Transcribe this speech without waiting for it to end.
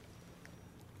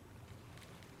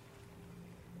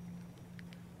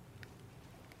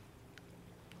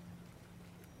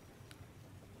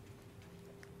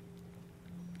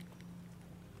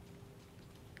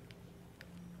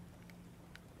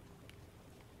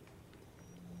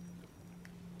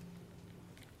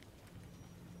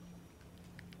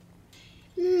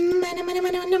If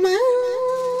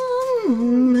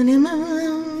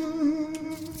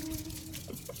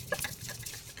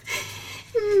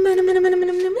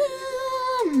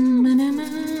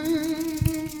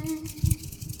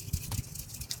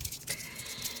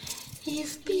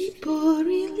people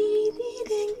really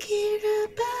didn't care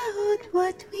about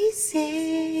what we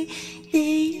say,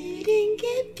 they wouldn't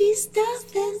get pissed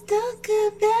off and talk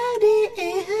about it.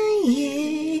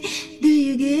 Yeah. Do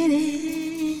you get it?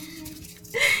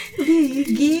 Do you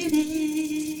get it?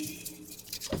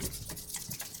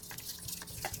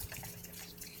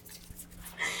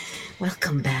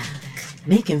 Welcome back,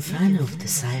 making fun of the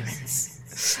sirens.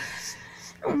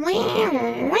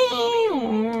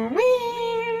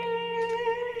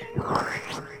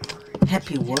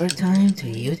 Happy wartime to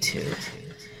you too.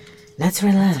 Let's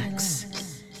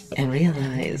relax and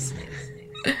realize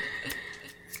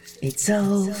it's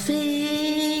all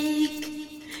fake.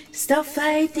 Stop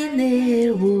fighting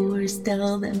their wars.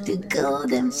 Tell them to go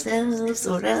themselves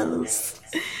or else.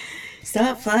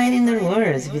 Stop fighting their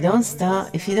wars. If you don't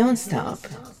stop,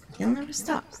 you'll never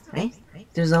stop, right?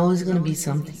 There's always gonna be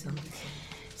something.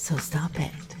 So stop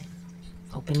it.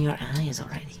 Open your eyes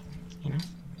already, you know?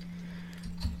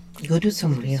 Go do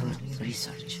some real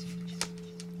research.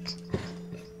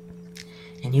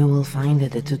 And you will find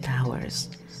that the two towers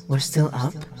were still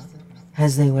up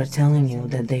as they were telling you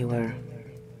that they were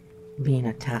being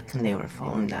attacked and they were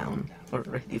falling down,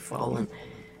 already fallen,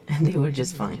 and they were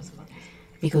just fine.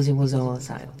 Because it was all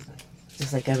aside,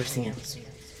 just like everything else.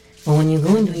 But when you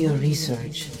go and do your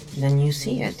research, then you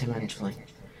see it eventually.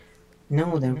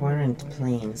 No, there weren't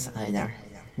planes either.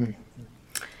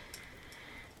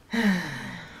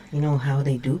 You know how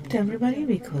they duped everybody?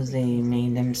 Because they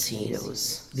made them see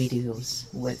those videos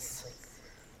with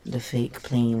the fake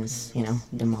planes, you know,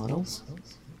 the models.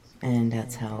 And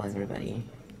that's how everybody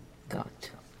got.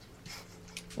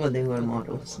 Well, they were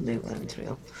models, they weren't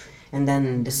real. And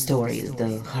then the stories,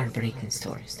 the heartbreaking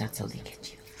stories, that's how they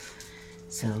get you.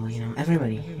 So, you know,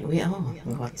 everybody, we all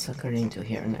got suckered into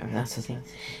here and there, that's the thing.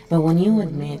 But when you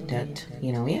admit that,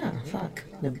 you know, yeah, fuck,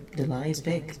 the lie is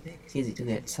big, it's easy to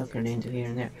get suckered into here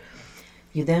and there,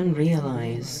 you then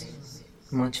realize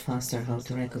much faster how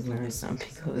to recognize them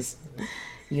because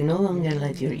you no longer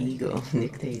let your ego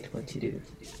dictate what you do.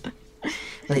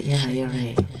 But yeah, you're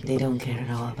right, they don't care at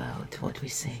all about what we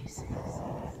say.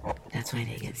 That's why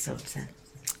they get so upset.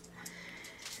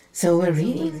 So we're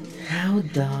reading How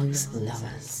Dogs Love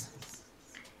Us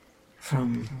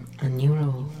from a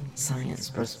neuroscience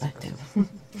perspective.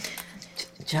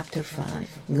 Chapter 5.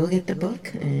 Go get the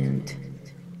book, and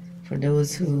for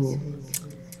those who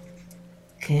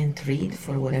can't read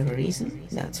for whatever reason,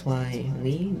 that's why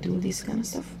we do this kind of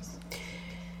stuff.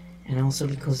 And also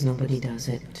because nobody does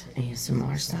it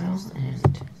ASMR style,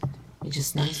 and it's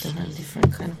just nice to have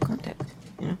different kind of contact,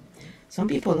 you know? Some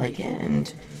people like it,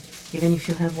 and even if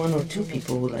you have one or two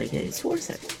people who like it, it's worth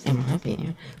it, in my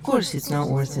opinion. Of course, it's not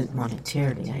worth it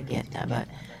monetarily, I get that, but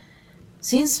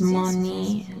since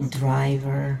money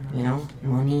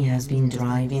has been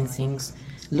driving things,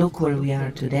 look where we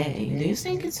are today. Do you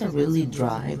think it's a really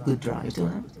good drive to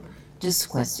have? Just a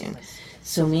question.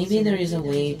 So maybe there is a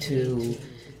way to,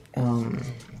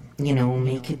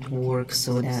 make it work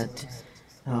so that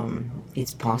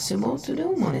it's possible to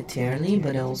do monetarily,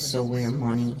 but also where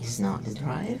money is not the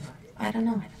drive. I don't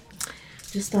know.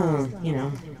 Just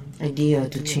idea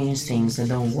to change things that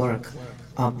don't work,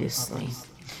 obviously.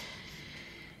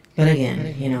 But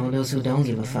again, those who don't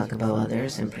give a fuck about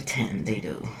others and pretend they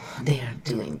do, they are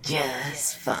doing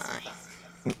just fine.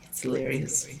 It's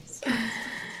hilarious.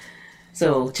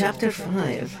 So, chapter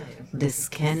 5, The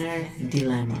Scanner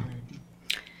Dilemma.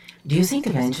 Do you think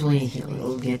eventually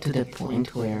he'll get to the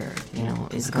point where,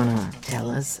 it's gonna tell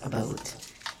us about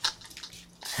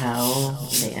how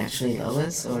they actually love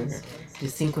us? Or do you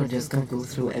think we're just gonna go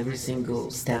through every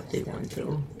single step they went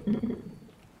through?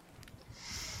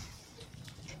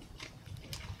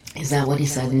 Is that what he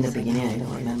said in the beginning? I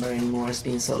don't remember anymore, it's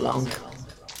been so long.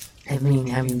 I've been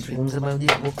having dreams about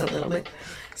this book a little bit,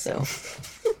 so...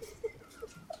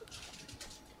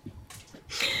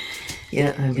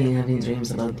 Yeah, I've been having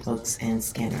dreams about books and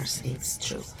scanners, it's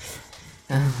true.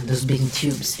 Those big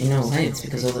tubes, why? It's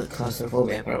because of the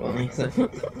claustrophobia, probably. So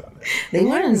they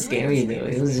weren't scary, though.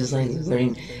 It was just like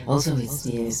very... Also, it's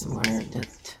the ASMR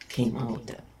that came out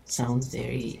that sounds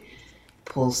very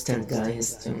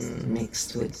poltergeist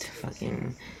mixed with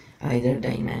fucking either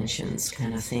dimensions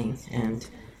kind of thing. And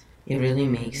it really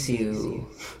makes you...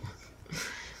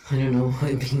 I don't know,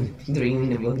 I've been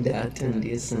dreaming about that and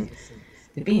this, and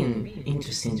they've been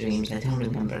interesting dreams. I don't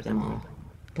remember them all.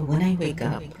 But when I wake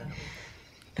up,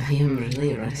 I am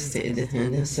really rested,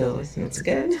 and so it's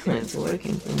good. It's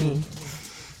working for me.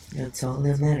 That's all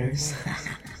that matters.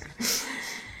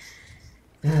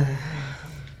 The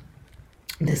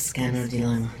scanner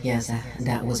dilemma. Yes,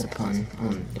 that was a pun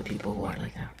on the people who are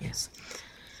like that. Yes.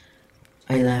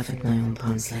 I laugh at my own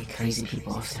puns like crazy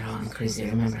people. After all, I'm crazy.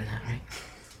 Remember that, right?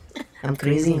 I'm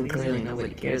crazy and clearly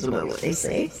nobody cares about what they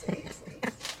say.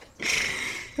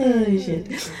 Oh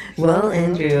shit. Well,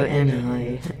 Andrew and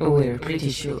I were pretty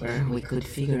sure we could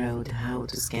figure out how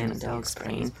to scan a dog's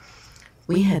brain.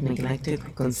 We had neglected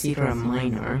to consider a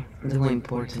minor, though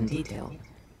important detail.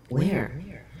 Where?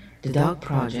 The dog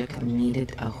project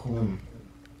needed a home.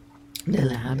 The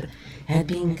lab had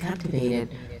been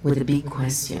captivated with the big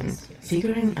question,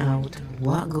 figuring out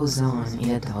what goes on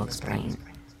in a dog's brain.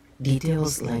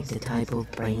 Details like the type of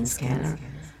brain scanner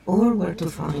or where to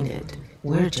find it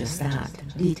were just that,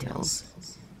 details.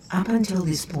 Up until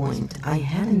this point, I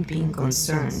hadn't been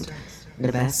concerned.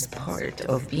 The best part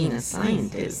of being a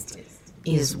scientist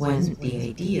is when the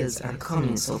ideas are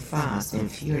coming so fast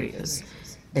and furious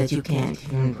that you can't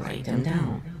even write them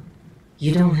down.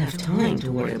 You don't have time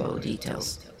to worry about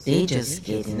details, they just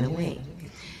get in the way.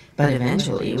 But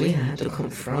eventually, we had to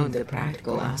confront the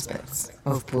practical aspects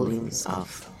of pulling this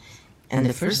off. And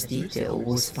the first detail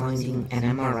was finding an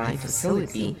MRI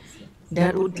facility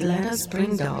that would let us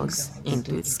bring dogs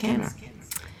into its scanner.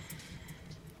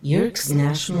 Yerkes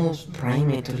National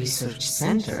Primate Research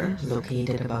Center,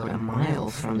 located about a mile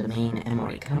from the main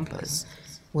Emory campus,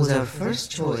 was our first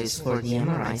choice for the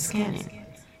MRI scanning.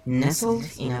 Nestled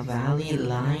in a valley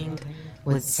lined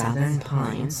with southern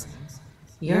pines,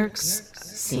 Yerkes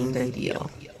seemed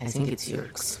ideal. I think it's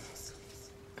Yerkes.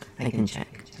 I can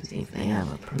check to see if they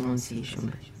have a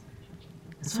pronunciation.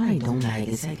 That's what I don't like.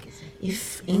 It's like,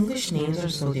 if English names are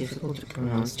so difficult to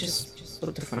pronounce, just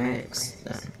put the phonetics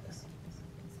then.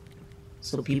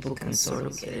 So people can sort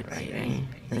of get it right, right?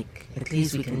 Like, at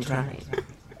least we can try.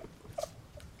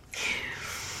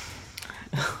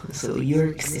 So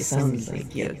Yerkes, it sounds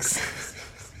like Yerkes.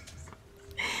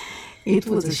 It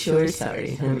was a short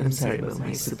story. I'm sorry about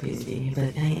my stupidity,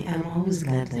 but I'm always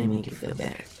glad that I make you feel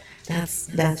better.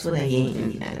 That's what I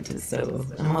aim at, so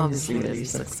I'm obviously very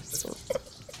successful.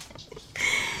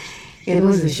 It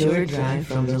was a short drive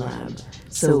from the lab,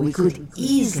 so we could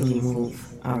easily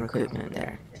move our equipment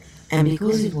there. And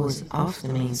because it was off the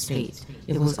main street,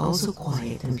 it was also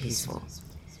quiet and peaceful.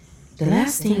 The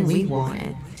last thing we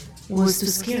wanted was to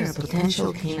scare a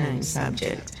potential canine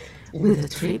subject with a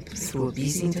trip through a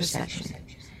busy intersection.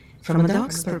 From a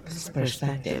dog's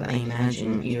perspective, I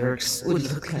imagine Yerkes would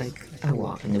look like a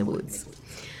walk in the woods.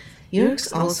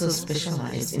 Yerkes also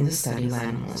specialized in the study of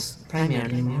animals,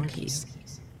 primarily monkeys.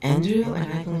 Andrew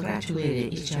and I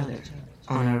congratulated each other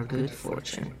on our good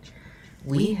fortune.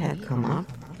 We had come up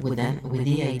with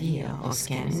the idea of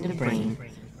scanning the brain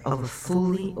of a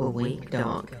fully awake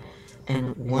dog,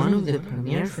 and one of the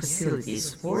premier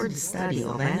facilities for the study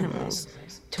of animals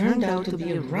turned out to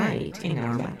be right in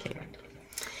our backyard.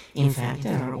 In fact,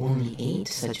 there are only 8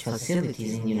 such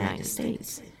facilities in the United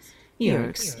States.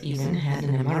 Yerkes even had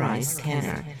an MRI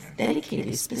scanner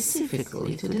dedicated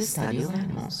specifically to the study of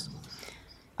animals.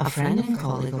 A friend and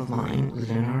colleague of mine,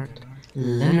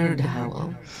 Leonard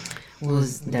Howell,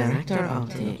 was director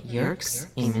of the Yerkes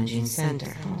Imaging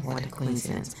Center. Oh, what a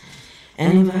coincidence.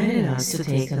 And invited us to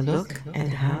take a look at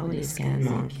how they scan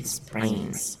monkeys'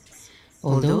 brains.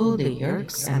 Although the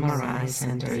Yerkes MRI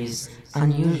Center is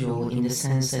unusual in the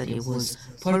sense that it was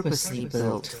purposely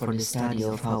built for the study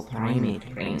of how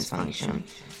primate brains function,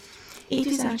 it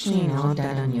is actually not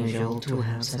that unusual to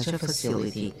have such a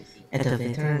facility at a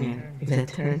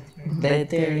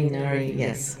veterinary,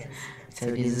 yes, so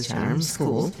it is a charm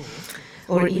school,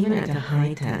 or even at a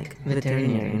high-tech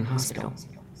veterinarian hospital.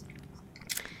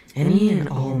 Any and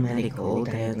all medical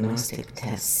diagnostic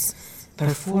tests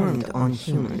performed on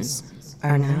humans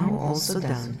are now also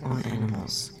done on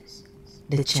animals.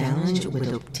 The challenge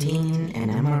with obtaining an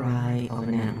MRI of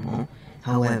an animal,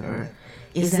 however,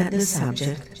 is that the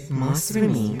subject must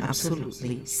remain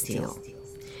absolutely still.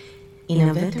 In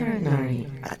a veterinary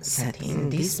setting,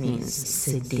 this means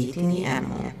sedating the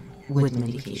animal with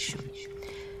medication.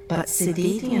 But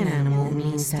sedating an animal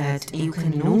means that you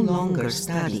can no longer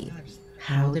study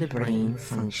how the brain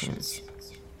functions.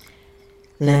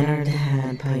 Leonard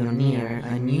had pioneered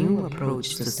a new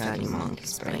approach to study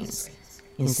monkeys' brains.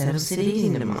 Instead of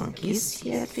sedating the monkeys, he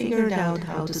had figured out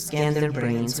how to scan their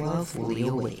brains while fully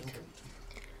awake.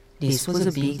 This was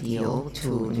a big deal to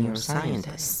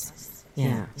neuroscientists.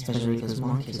 Yeah, especially because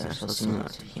monkeys are so similar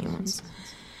to humans.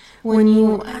 When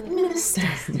you administer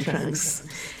drugs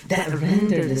that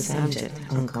render the subject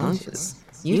unconscious,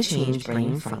 you change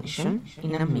brain function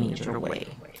in a major way.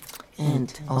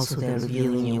 And also they're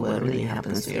revealing you what really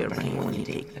happens to your brain when you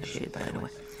take that shit, by the way.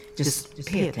 Just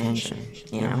pay attention,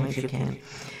 if you can.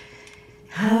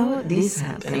 How this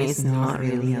happens is not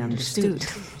really understood.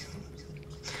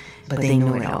 But they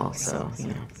know it all, so.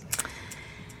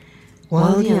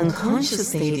 While the unconscious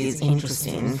state is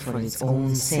interesting for its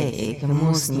own sake,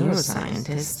 most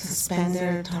neuroscientists spend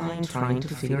their time trying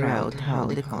to figure out how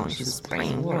the conscious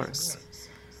brain works.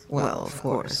 Well, of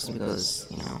course, because,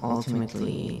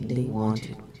 ultimately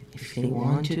if they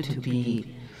want you to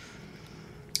be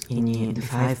in the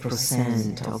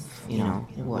 5% of,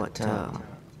 what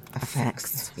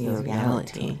affects your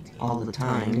reality all the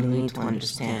time, you need to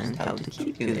understand how to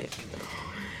keep you there.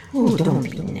 Oh, don't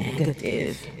be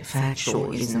negative.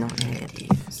 Factual is not negative.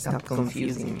 Stop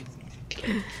confusing me.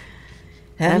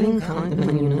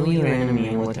 When you know your enemy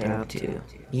and what they're up to,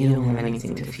 you don't have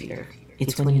anything to fear.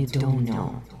 It's when you don't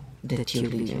know that you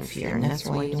live in fear, and that's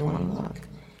why you don't want to look.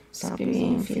 Stop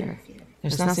being in fear.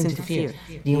 There's nothing to fear.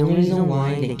 The only reason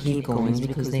why they keep going is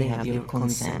because they have your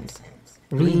consent.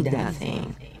 Read that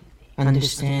thing.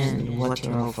 Understand what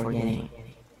you're all forgetting.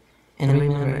 And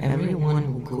remember, everyone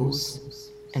who goes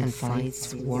and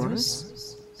fights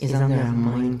wars is under a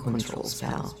mind control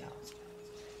spell.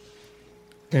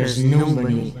 There's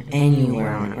nobody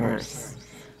anywhere on earth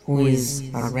who is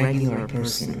a regular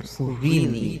person who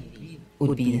really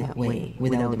would be that way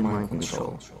without the mind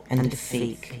control and the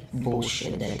fake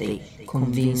bullshit that they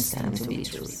convince them to be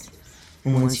truth.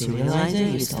 And once you realize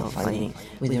it, you stop fighting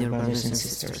with your brothers and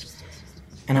sisters.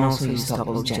 And also you stop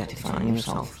objectifying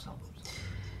yourself.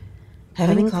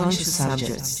 Having conscious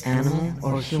subjects, animal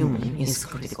or human, is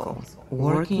critical.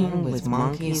 Working with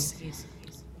monkeys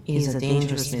is a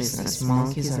dangerous business.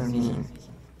 Monkeys are mean.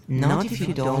 Not if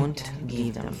you don't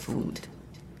give them food.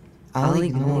 I'll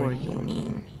ignore you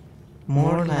mean.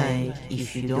 More like,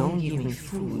 if you don't give me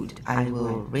food, I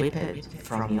will rip it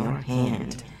from your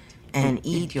hand and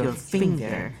eat your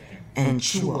finger and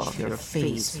chew off your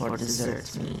face for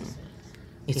dessert mean.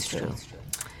 It's true.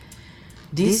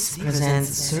 This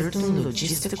presents certain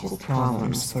logistical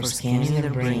problems for scanning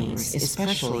their brains,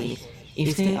 especially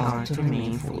if they are to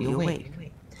remain fully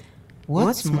awake.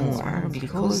 What's more,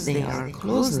 because they are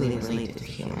closely related to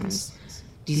humans,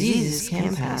 diseases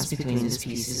can pass between the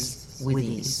species with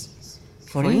ease.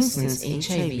 For instance,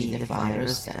 HIV, the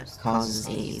virus that causes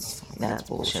AIDS, that's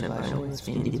bullshit, by the way, it's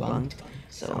been debunked.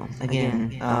 So,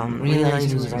 again,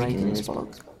 realize who's writing this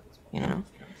book,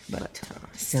 but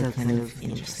still kind of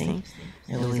interesting.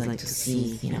 I always like to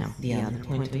see, the other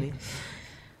point of it.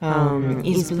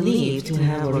 Is believed to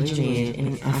have originated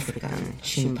in African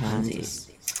chimpanzees.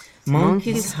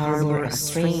 Monkeys harbor a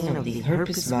strain of the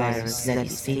herpes virus that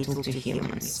is fatal to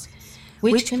humans,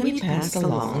 which can be passed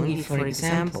along if, for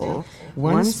example,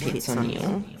 one spits on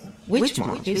you, which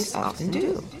monkeys often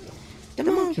do. The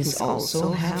monkeys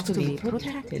also have to be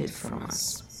protected from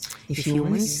us. If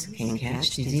humans can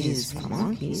catch diseases from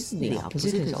monkeys, the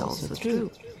opposite is also true.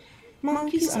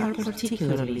 Monkeys are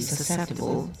particularly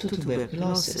susceptible to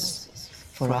tuberculosis.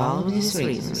 For all of these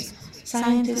reasons,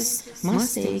 scientists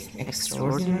must take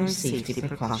extraordinary safety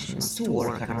precautions to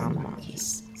work around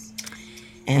monkeys.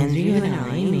 Andrew and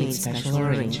I made special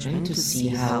arrangements to see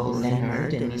how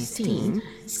Leonard and his team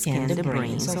scanned the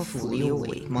brains of fully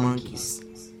awake monkeys.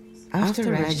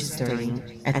 After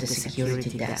registering at the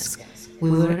security desk,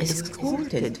 we were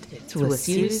escorted through a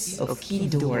series of key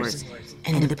doors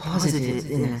and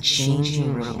deposited in a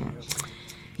changing room.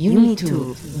 You need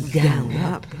to gown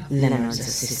up, Leonard's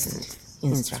assistant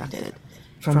instructed.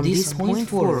 From this point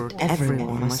forward,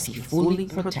 everyone must be fully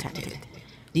protected.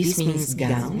 This means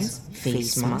gowns,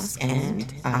 face masks,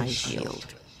 and eye shield.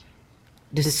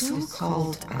 The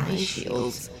so-called eye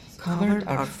shields covered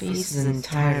our faces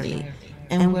entirely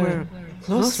and were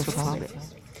claustrophobic.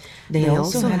 They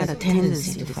also had a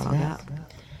tendency to fog up.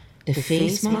 The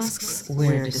face masks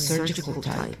were the surgical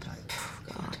type.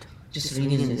 God, just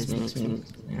reading this makes me,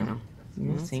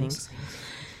 things.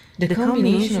 The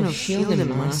combination of shield and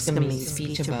mask made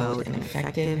speech about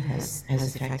as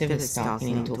effective as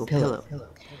talking into a pillow.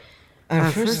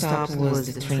 Our first stop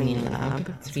was the training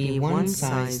lab. 3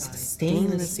 one-sized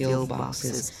stainless steel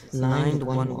boxes lined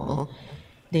one wall.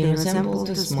 They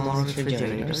resembled small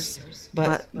refrigerators,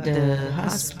 but the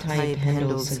hasp-type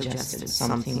handle suggested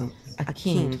something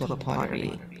akin to a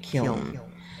pottery kiln.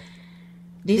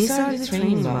 These are the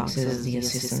training boxes, the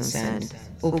assistant said.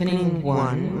 Opening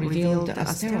one revealed a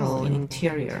sterile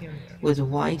interior with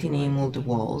white enameled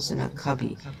walls and a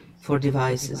cubby for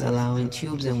devices allowing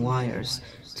tubes and wires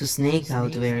to snake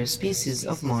out various pieces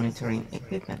of monitoring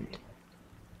equipment.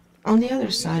 On the other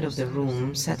side of the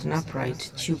room sat an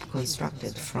upright tube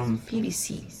constructed from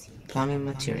PVC plumbing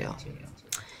material.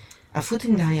 A foot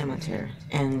in diameter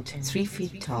and 3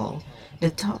 feet tall, the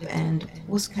top end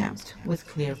was capped with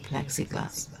clear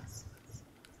plexiglass.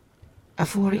 A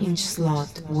 4-inch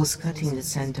slot was cut in the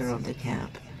center of the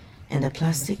cap, and a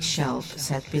plastic shelf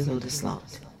sat below the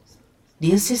slot.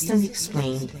 The assistant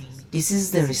explained, "This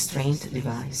is the restraint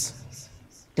device.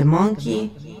 The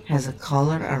monkey has a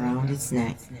collar around its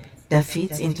neck that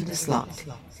fits into the slot.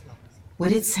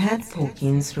 With its head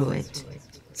poking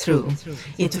through,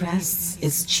 it rests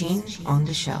its chin on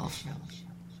the shelf."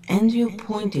 Andrew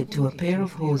pointed to a pair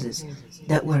of hoses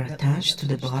that were attached to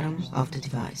the bottom of the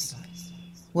device.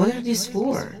 "What are these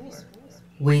for?"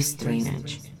 "Waste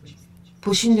drainage."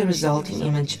 Pushing the resulting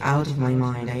image out of my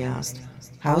mind, I asked,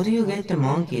 "How do you get the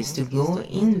monkeys to go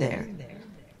in there?"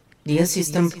 The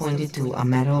assistant pointed to a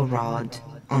metal rod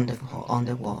on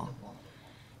the wall.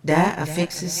 "That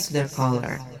affixes to their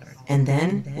collar, and then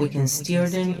we can steer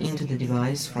them into the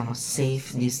device from a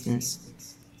safe distance."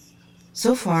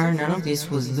 So far, none of this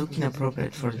was looking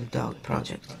appropriate for the dog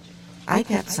project. I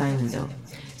kept silent though,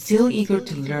 still eager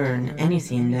to learn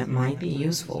anything that might be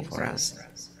useful for us.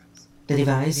 The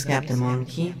device kept the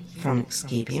monkey from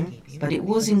escaping, but it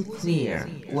wasn't clear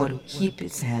what would keep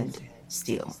its head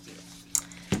still.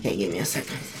 Okay, give me a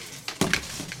second.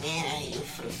 Yeah, you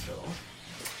frou-frou.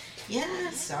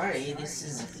 Yeah, sorry, this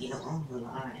is,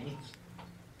 live.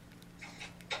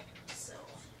 So,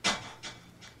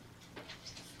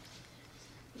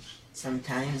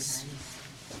 sometimes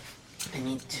I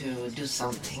need to do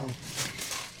something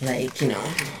like,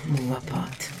 move a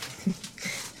pot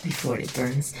before it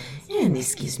burns. And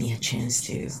this gives me a chance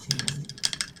to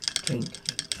drink.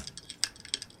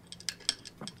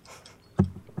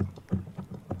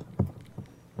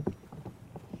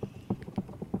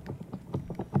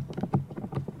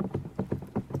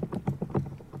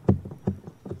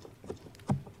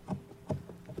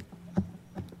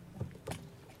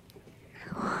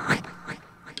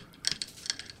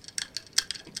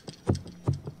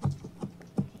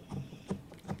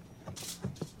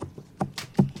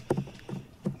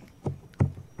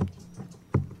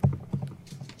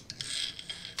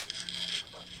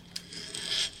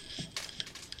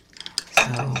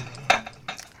 So,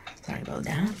 sorry about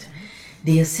that.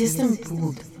 The assistant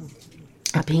pulled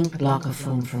a pink block of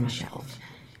foam from a shelf.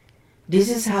 "This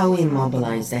is how we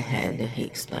immobilize the head," he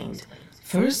explained.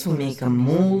 "First, we make a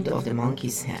mold of the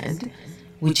monkey's head,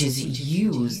 which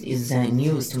is then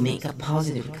used to make a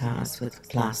positive cast with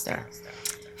plaster.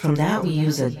 From that, we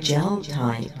use a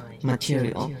gel-type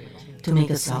material to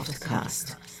make a soft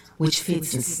cast, which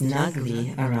fits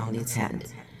snugly around its head.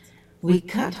 We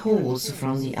cut holes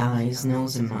from the eyes,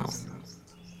 nose, and mouth.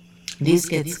 This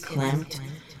gets clamped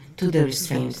to the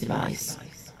restraint device."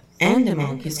 "And the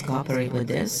monkeys cooperate with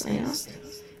this?" I asked.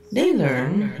 "They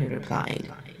learn," he replied.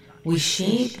 "We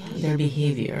shape their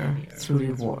behavior through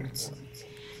rewards.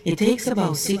 It takes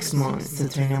about 6 months to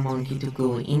train a monkey to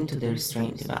go into the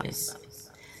restraint device."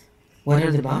 "What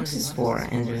are the boxes for?"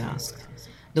 Andrew asked.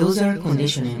 "Those are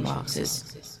conditioning boxes.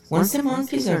 Once the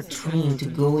monkeys are trained to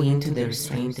go into the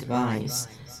restraint device,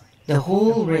 the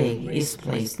whole rig is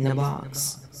placed in the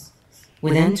box.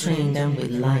 We then train them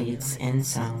with lights and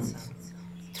sound."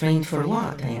 "Trained for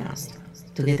what?" I asked.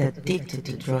 "To get addicted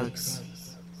to drugs."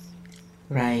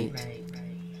 Right.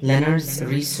 Leonard's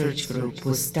research group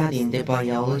was studying the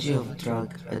biology of drug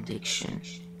addiction.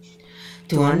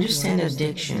 To understand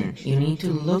addiction, you need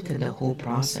to look at the whole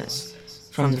process,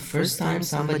 from the first time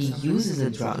somebody uses a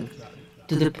drug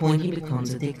to the point he becomes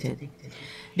addicted.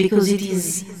 Because it is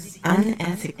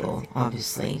unethical,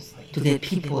 obviously, to get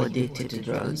people addicted to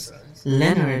drugs,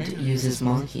 Leonard uses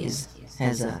monkeys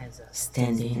as a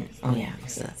stand-in. Oh yeah,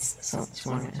 because that's so much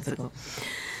more ethical.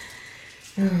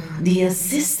 The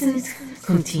assistant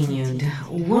continued,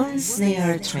 "Once they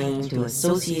are trained to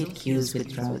associate cues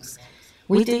with drugs,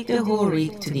 we take the whole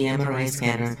rig to the MRI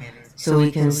scanner so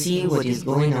we can see what is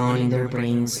going on in their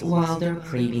brains while they're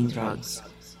craving drugs.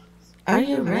 Are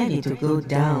you ready to go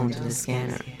down to the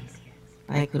scanner?"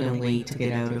 I couldn't wait to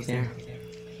get out of there.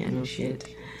 Yeah, no shit.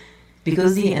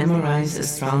 Because the MRI's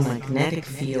strong magnetic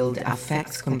field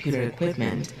affects computer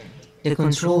equipment, the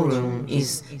control room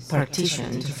is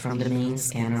partitioned from the main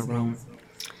scanner room.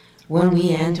 When we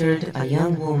entered, a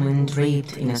young woman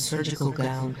draped in a surgical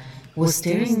gown was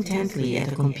staring intently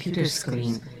at a computer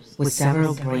screen with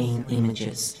several brain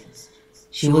images.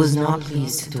 She was not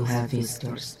pleased to have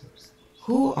visitors.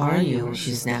 "Who are you?"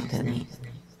 she snapped at me.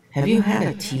 "Have you had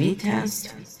a TB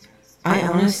test?" I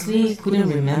honestly couldn't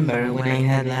remember when I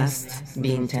had last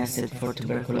been tested for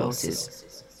tuberculosis.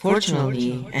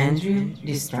 Fortunately, Andrew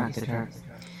distracted her.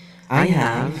 I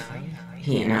have,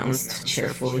 he announced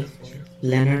cheerfully.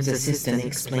 Leonard's assistant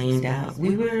explained that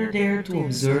we were there to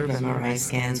observe MRI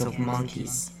scans of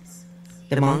monkeys.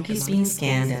 The monkeys being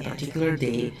scanned that particular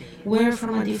day were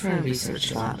from a different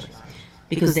research lab.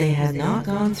 Because they had not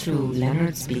gone through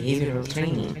Leonard's behavioral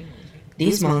training,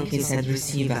 these monkeys had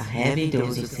received a heavy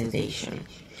dose of sedation.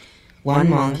 One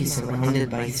monkey,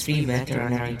 surrounded by three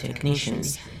veterinary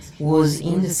technicians, was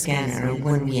in the scanner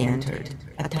when we entered,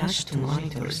 attached to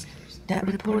monitors that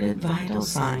reported vital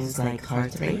signs like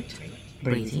heart rate,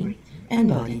 breathing, and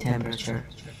body temperature.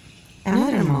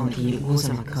 Another monkey was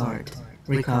on a cart,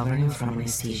 recovering from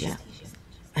anesthesia.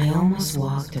 I almost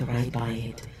walked right by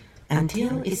it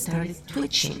until it started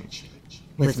twitching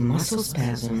with muscle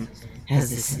spasm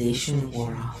as the sedation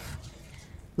wore off.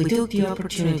 We took the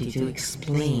opportunity to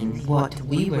explain what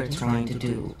we were trying to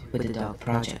do with the dog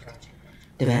project.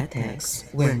 The vet techs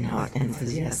were not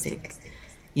enthusiastic.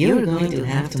 You're going to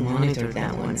have to monitor,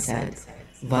 that one said.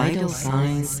 Vital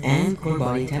signs and core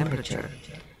body temperature.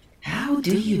 How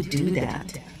do you do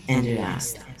that? Andrew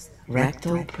asked.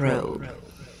 Rectal probe.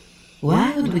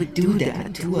 Why would we do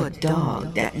that to a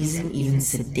dog that isn't even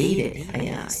sedated? I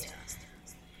asked.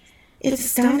 It's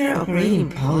standard operating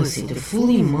policy to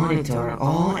fully monitor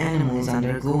all animals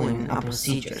undergoing a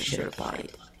procedure, she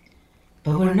replied.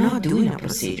 But we're not doing a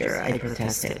procedure, I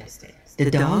protested.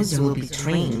 The dogs will be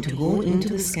trained to go into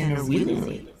the scanner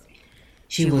willingly.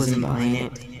 She wasn't buying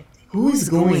it. Who is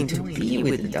going to be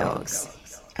with the dogs?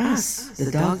 Us, the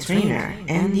dog trainer,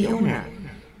 and the owner.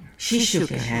 She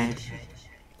shook her head.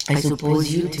 I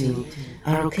suppose you two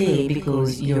are okay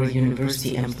because you're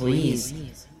university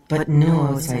employees, but no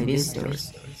outside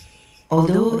visitors.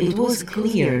 Although it was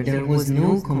clear there was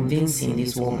no convincing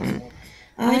this woman,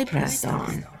 I pressed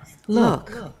on.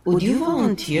 Look, would you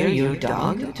volunteer your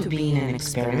dog to be in an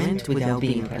experiment without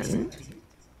being present?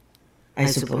 I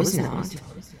suppose not.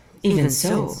 Even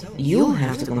so, you'll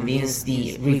have to convince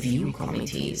the review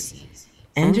committees.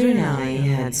 Andrew and I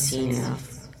had seen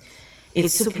enough. It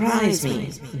surprised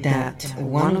me that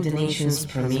one of the nation's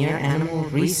premier animal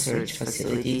research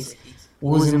facilities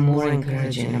wasn't more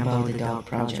encouraging about the dog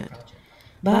project.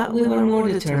 But we were more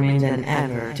determined than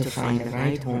ever to find the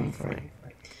right home for it.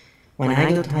 When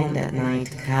I got home that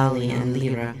night, Callie and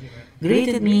Lyra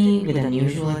greeted me with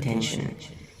unusual attention.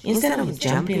 Instead of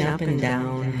jumping up and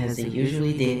down as they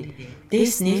usually did, they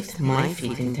sniffed my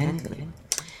feet intently.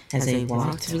 As I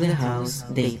walked through the house,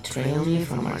 they trailed me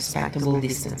from a respectable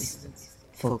distance,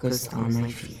 focused on my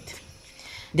feet.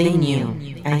 They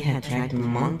knew I had dragged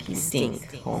Monkey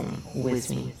Stink home with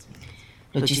me.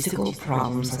 Logistical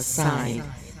problems aside,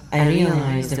 I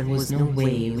realized there was no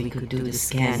way we could do the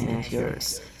scanning at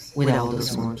yours with all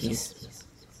those monkeys.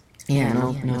 Yeah,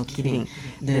 no kidding.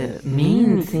 The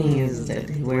main thing is that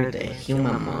they were the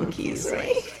human monkeys,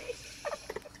 right?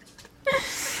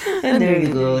 And there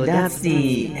you go. That's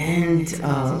the end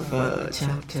of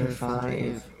chapter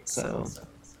 5. So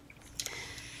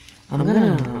I'm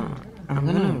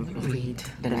gonna read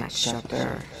the next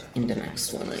chapter in the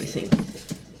next one, I think,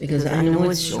 because I know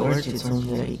it's short. It's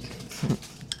only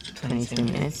like 23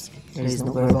 minutes. There is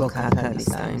no verbal kata this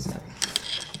time,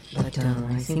 but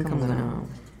I think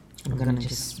I'm gonna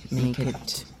just make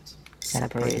it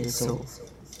separated so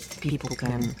people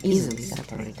can easily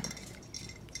separate them.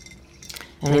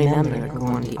 And remember, go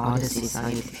on the Odyssey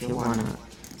site if you wanna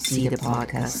see the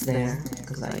podcast there,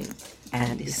 because I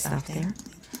add this stuff there.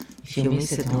 If you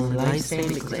miss it on the live stream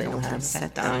because I don't have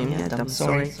set time yet, I'm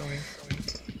sorry.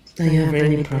 I have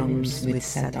any problems with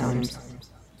set times.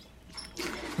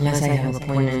 Unless I have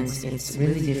appointments, it's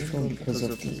really difficult because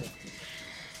of the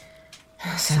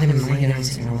sudden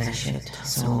migraines and all that shit.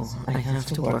 So I have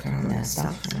to work on that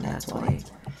stuff, and that's why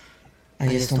I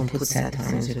just don't put set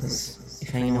times, because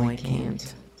if I know I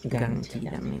can't guarantee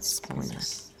them, it's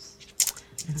pointless.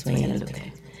 That's why I look at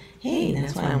it. Hey,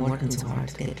 that's why I'm working so hard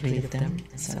to get rid of them,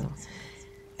 so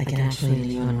I can actually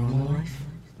live a normal life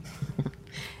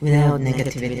without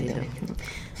negativity, though.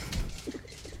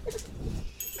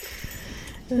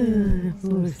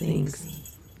 Poor things.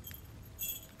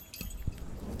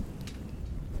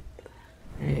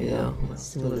 There you go.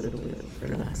 Let's do a little bit of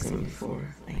relaxing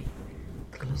before I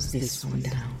close this one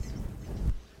down.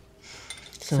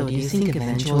 So do you think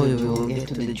eventually we will get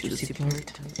to the juicy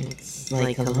part? It's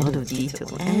like a lot of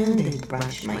detail. And I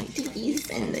brushed my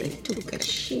teeth and I took a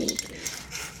shit.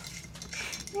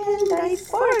 And I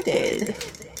farted.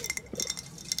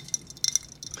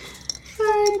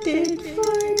 Farted.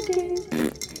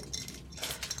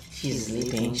 She's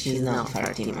sleeping. She's not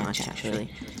farting much, actually.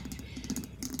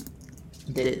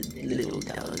 The little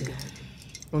dog.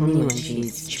 Only when she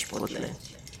eats chipotle.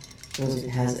 Because it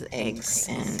has eggs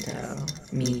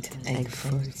and meat, egg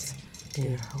fruits.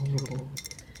 They're horrible.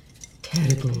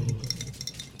 Terrible.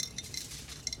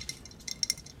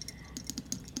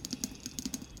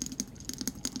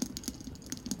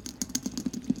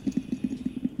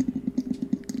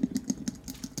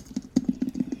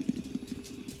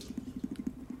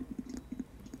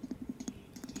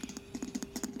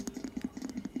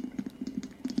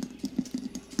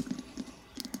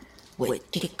 Where'd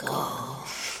you go?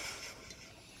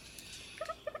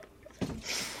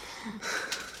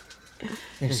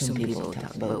 There's some people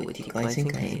talk about Wittico. I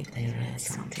think I read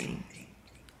something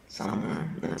somewhere.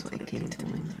 That's what came to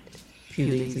my mind a few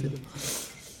days ago.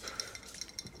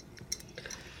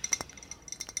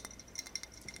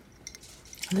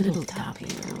 A little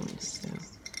tapping around, so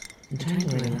I'm trying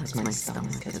to relax my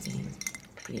stomach has been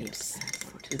pretty upset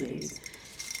for 2 days.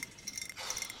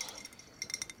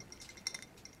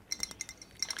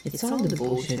 It's all the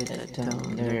bullshit that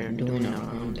they're doing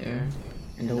around there,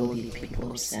 and all the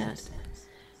people upset.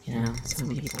 You know,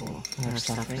 some people are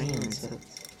suffering, and so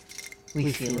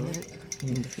we feel it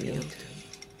in the field.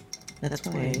 That's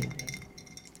why.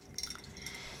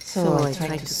 So I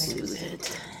try to soothe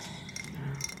it.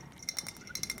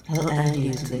 I'll add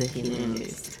you to the healing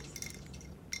list.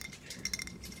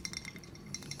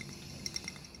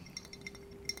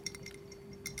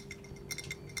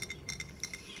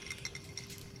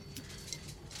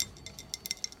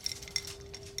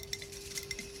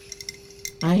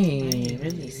 I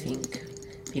really think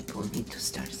people need to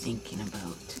start thinking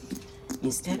about,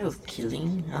 instead of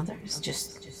killing others,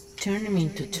 just turn them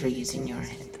into trees in your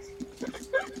head.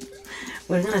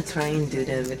 We're gonna try and do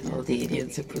that with all the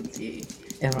idiots who put the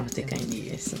erotic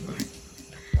ideas somewhere.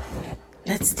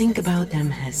 Let's think about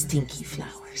them as stinky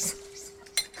flowers.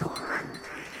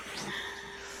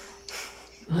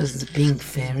 Was the pink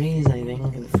fairies, I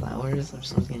think, the flowers or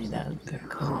something like that they're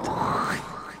called.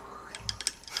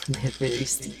 They're very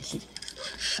sticky.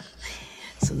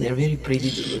 So they're very pretty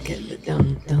to look at, but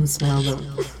don't smell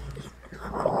them.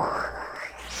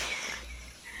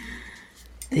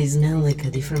 They smell like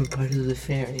a different part of the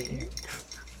fairy.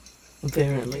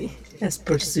 Apparently. As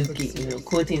per Suki, you know,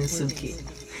 quoting Suki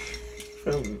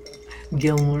from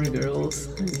Gilmore Girls.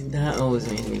 I mean, that always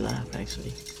made me laugh,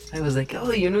 actually. I was like,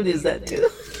 oh, you noticed that too?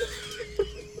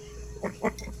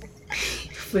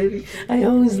 But I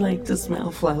always like to smell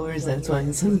flowers, that's why.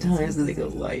 And sometimes they go,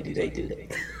 why did I do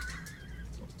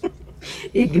that?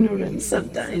 Ignorance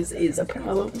sometimes is a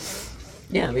problem.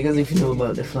 Yeah, because if you know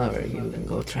about the flower, you can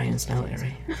go try and smell it,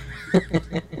 right?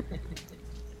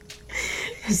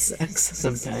 It sucks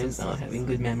sometimes not having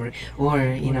good memory. Or,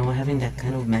 you know, having that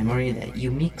kind of memory that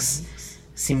you mix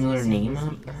similar name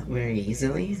up very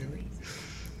easily.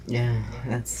 Yeah,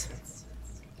 that's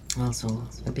also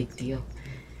a big deal.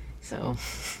 So,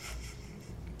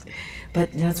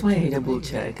 but that's why I double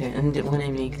check, and when I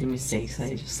make the mistakes,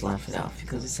 I just laugh it off,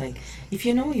 because it's like, if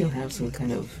you know you have some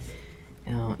kind of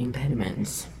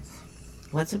impediments,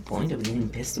 what's the point of getting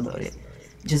pissed about it?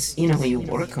 Just, you know, you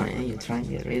work on it, you try and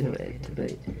get rid of it,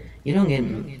 but you don't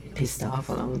get pissed off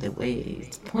along the way.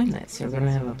 It's pointless. You're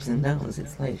gonna have ups and downs.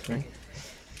 It's life, right?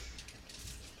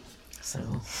 So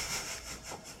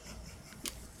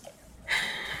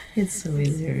it's so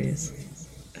hilarious.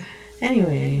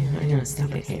 Anyway, I'm gonna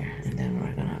stop it here, and then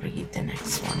we're gonna read the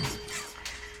next one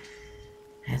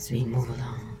as we move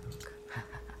along.